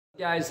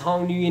Guys,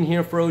 Nguyen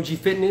here for OG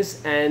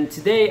Fitness, and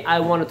today I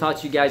want to talk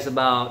to you guys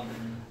about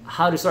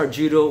how to start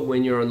judo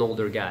when you're an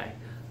older guy.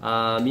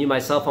 Me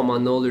myself, I'm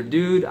an older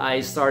dude.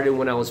 I started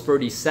when I was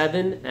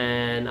 37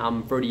 and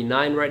I'm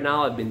 39 right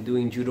now. I've been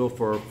doing judo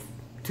for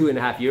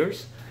 2.5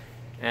 years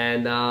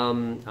and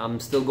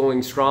I'm still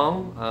going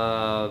strong.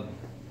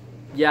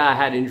 Yeah, I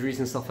had injuries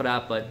and stuff like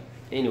that, but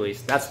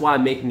anyways, that's why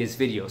I'm making this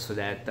video, so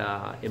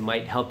that it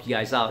might help you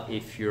guys out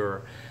if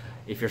you're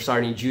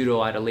starting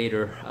judo at a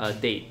later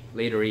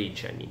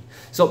age, I mean.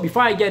 So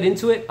before I get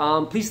into it,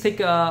 please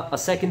take a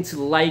second to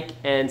like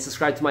and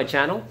subscribe to my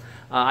channel.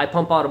 I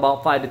pump out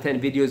about 5 to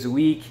 10 videos a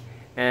week,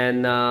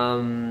 and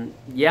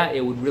yeah,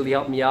 it would really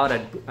help me out.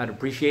 I'd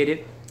appreciate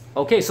it.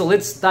 Okay, so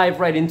let's dive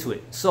right into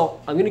it.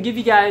 So I'm gonna give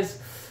you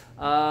guys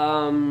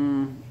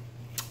five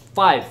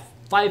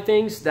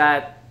things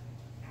that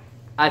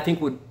I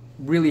think would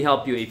really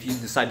help you if you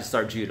decide to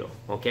start judo.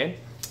 Okay,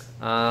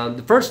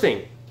 the first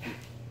thing,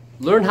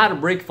 learn how to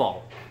break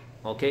fall.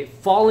 Okay,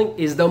 falling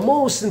is the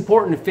most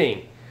important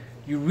thing.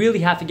 You really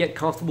have to get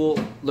comfortable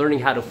learning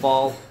how to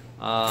fall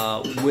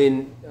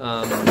when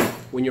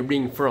you're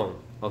being thrown.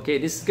 Okay,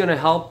 this is gonna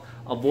help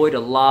avoid a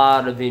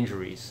lot of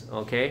injuries.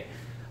 Okay,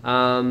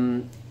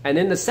 and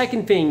then the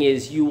second thing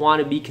is you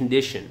want to be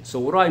conditioned. So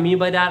what do I mean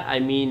by that? I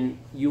mean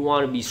you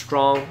want to be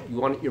strong. You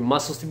want your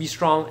muscles to be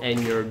strong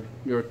and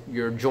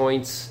your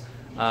joints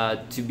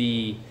to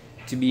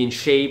be in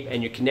shape,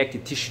 and your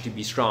connective tissue to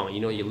be strong. You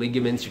know, your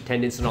ligaments, your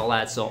tendons, and all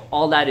that. So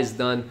all that is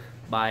done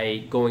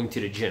by going to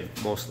the gym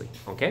mostly.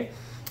 Okay,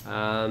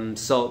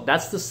 so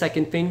that's the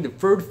second thing. The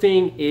third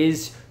thing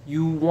is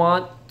you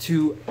want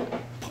to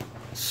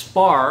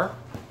spar.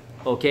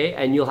 Okay,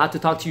 and you'll have to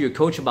talk to your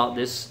coach about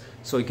this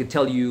so he could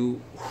tell you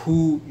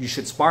who you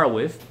should spar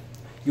with.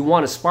 You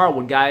want to spar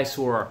with guys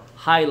who are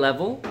high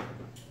level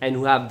and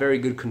who have very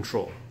good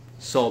control.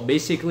 So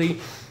basically,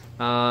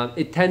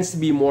 it tends to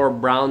be more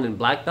brown and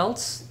black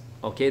belts,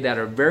 okay, that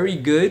are very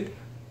good,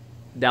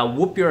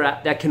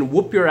 that can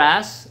whoop your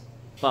ass,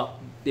 but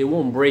they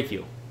won't break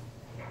you.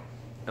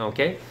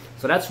 Okay,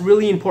 so that's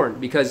really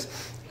important, because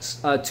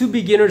two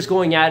beginners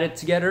going at it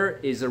together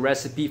is a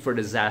recipe for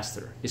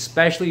disaster,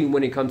 especially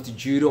when it comes to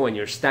judo and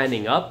you're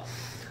standing up.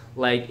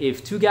 Like,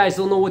 if two guys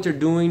don't know what they're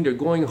doing, they're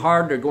going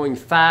hard, they're going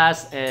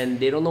fast, and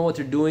they don't know what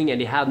they're doing and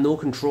they have no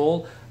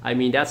control, I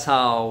mean, that's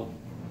how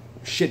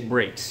shit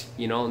breaks,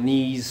 you know,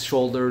 knees,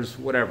 shoulders,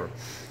 whatever.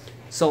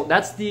 So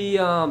that's the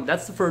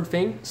third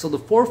thing. So the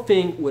fourth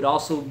thing would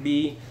also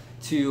be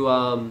to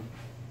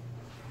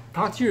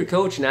talk to your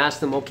coach and ask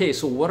them, okay,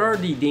 so what are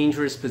the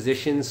dangerous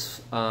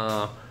positions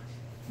that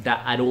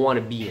I don't want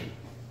to be in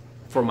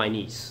for my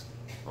knees?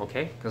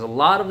 Okay, because a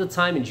lot of the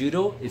time in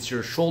judo, it's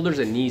your shoulders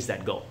and knees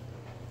that go.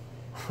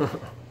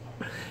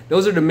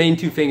 Those are the main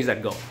two things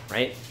that go,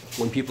 right,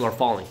 when people are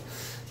falling.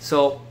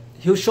 So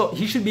he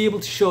should be able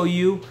to show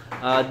you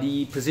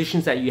the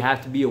positions that you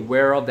have to be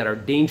aware of that are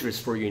dangerous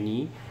for your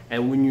knee.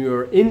 And when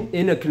you're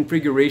in a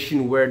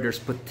configuration where there's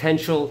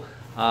potential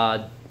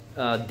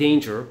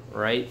danger,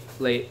 right,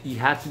 like, you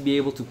have to be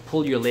able to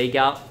pull your leg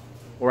out,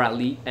 or at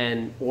least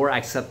or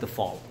accept the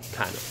fall,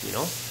 kind of, you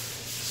know.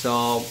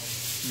 So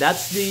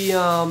that's the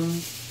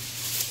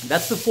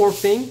fourth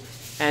thing.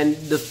 And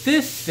the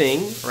fifth thing,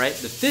 right,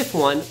 the fifth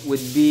one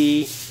would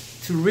be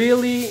to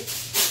really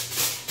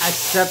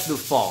accept the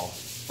fall.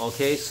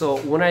 Okay, so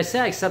when I say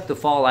accept the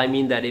fall, I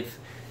mean that if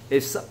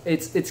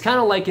it's kind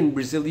of like in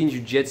Brazilian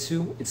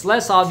Jiu-Jitsu. It's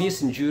less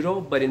obvious in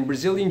judo, but in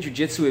Brazilian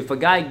Jiu-Jitsu, if a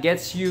guy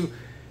gets you,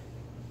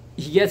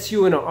 he gets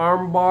you in an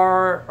arm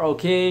bar,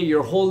 okay,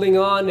 you're holding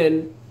on,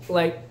 and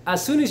like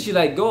as soon as you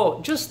let go,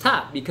 just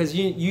tap, because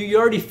you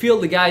already feel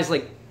the guy's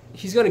like,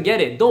 he's gonna get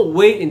it. Don't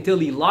wait until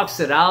he locks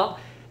it out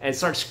and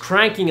starts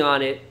cranking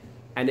on it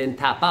and then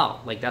tap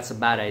out. Like, that's a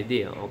bad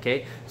idea.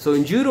 Okay, so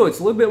in judo it's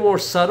a little bit more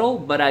subtle,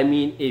 but I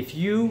mean, if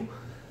you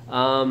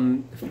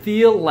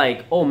feel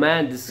like, oh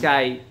man, this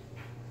guy,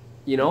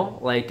 you know,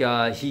 like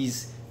he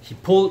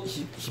pulled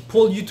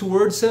you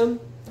towards him,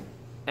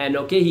 and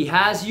okay, he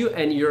has you,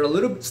 and you're a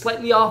little bit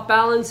slightly off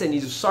balance, and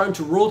he's starting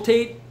to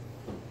rotate,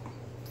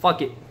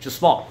 fuck it, just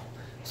fall.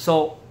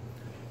 So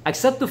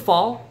accept the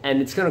fall,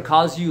 and it's gonna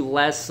cause you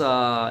less,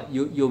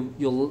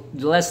 you'll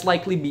less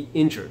likely be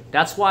injured.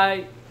 That's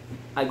why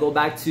I go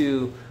back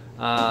to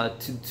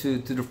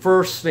the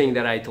first thing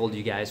that I told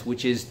you guys,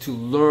 which is to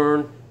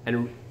learn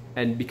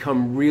and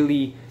become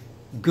really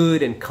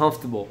good and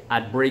comfortable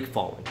at break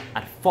falling,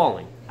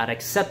 at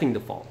accepting the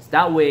falls.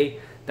 That way,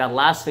 that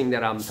last thing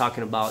that I'm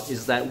talking about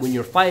is that when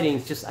you're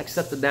fighting, just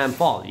accept the damn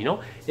fall, you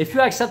know? If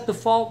you accept the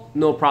fall,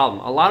 no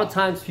problem. A lot of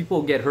times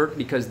people get hurt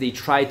because they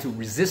try to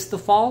resist the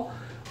fall,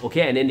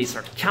 okay, and then they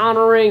start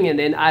countering, and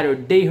then either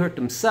they hurt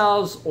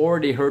themselves or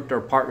they hurt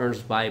their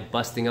partners by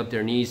busting up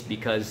their knees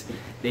because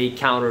they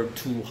countered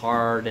too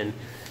hard. And,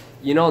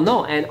 you know,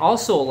 no. And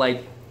also,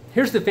 like,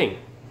 here's the thing.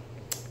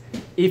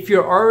 If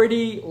you're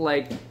already,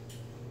 like,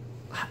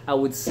 I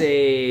would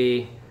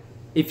say,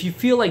 if you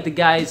feel like the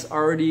guy's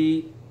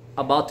already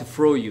about to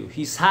throw you,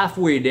 he's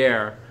halfway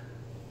there,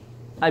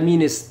 I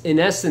mean, it's in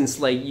essence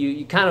like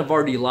you kind of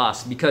already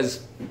lost,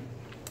 because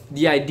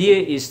the idea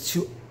is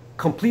to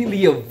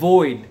completely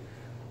avoid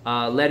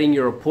letting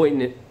your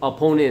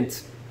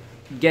opponent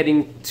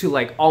getting to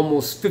like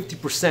almost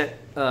 50%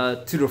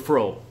 to the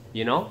throw,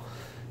 you know?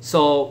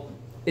 So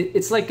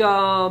it's like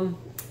a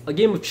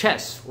game of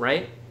chess,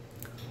 right?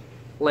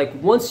 Like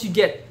once you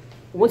get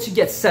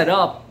set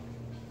up,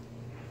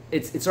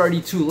 it's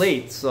already too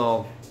late.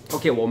 So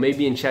okay, well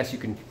maybe in chess you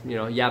can, you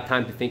know, you have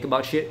time to think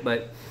about shit,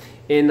 but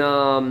in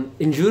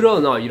judo,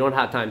 no, you don't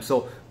have time.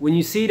 So when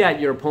you see that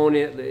your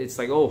opponent, it's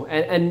like, oh,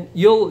 and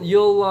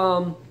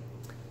you'll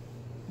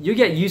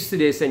get used to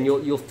this, and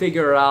you'll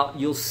figure out,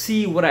 you'll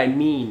see what I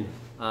mean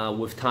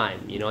with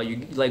time. You know,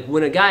 you like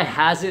when a guy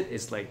has it,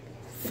 it's like,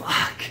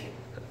 fuck,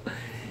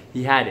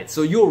 he had it.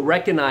 So you'll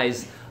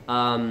recognize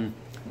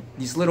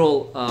these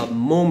little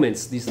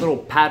moments, these little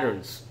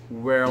patterns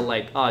where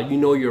like you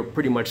know you're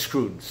pretty much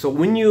screwed. So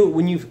when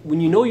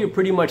you know you're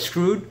pretty much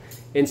screwed,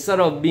 instead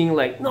of being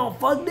like, no,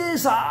 fuck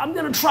this, I'm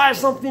gonna try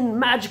something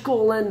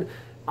magical, and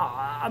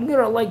I'm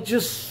gonna like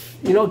just,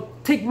 you know,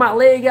 take my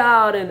leg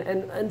out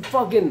and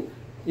fucking,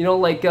 you know,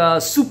 like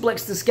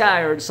suplex this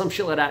guy or some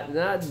shit like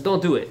that.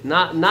 Don't do it.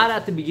 Not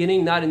at the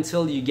beginning. Not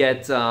until you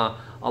get a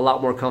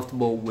lot more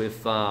comfortable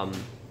with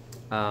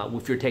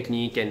your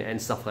technique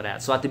and stuff like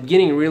that. So at the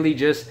beginning, really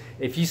just,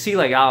 if you see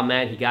like, oh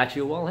man, he got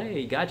you, well,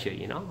 hey, he got you,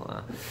 you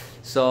know.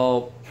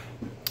 So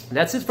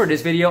that's it for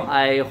this video.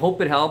 I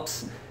hope it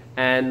helps.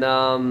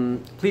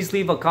 And please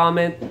leave a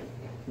comment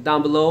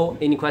down below.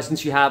 Any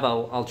questions you have,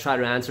 I'll try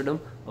to answer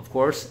them, of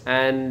course.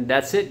 And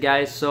that's it,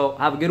 guys. So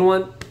have a good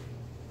one.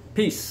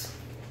 Peace.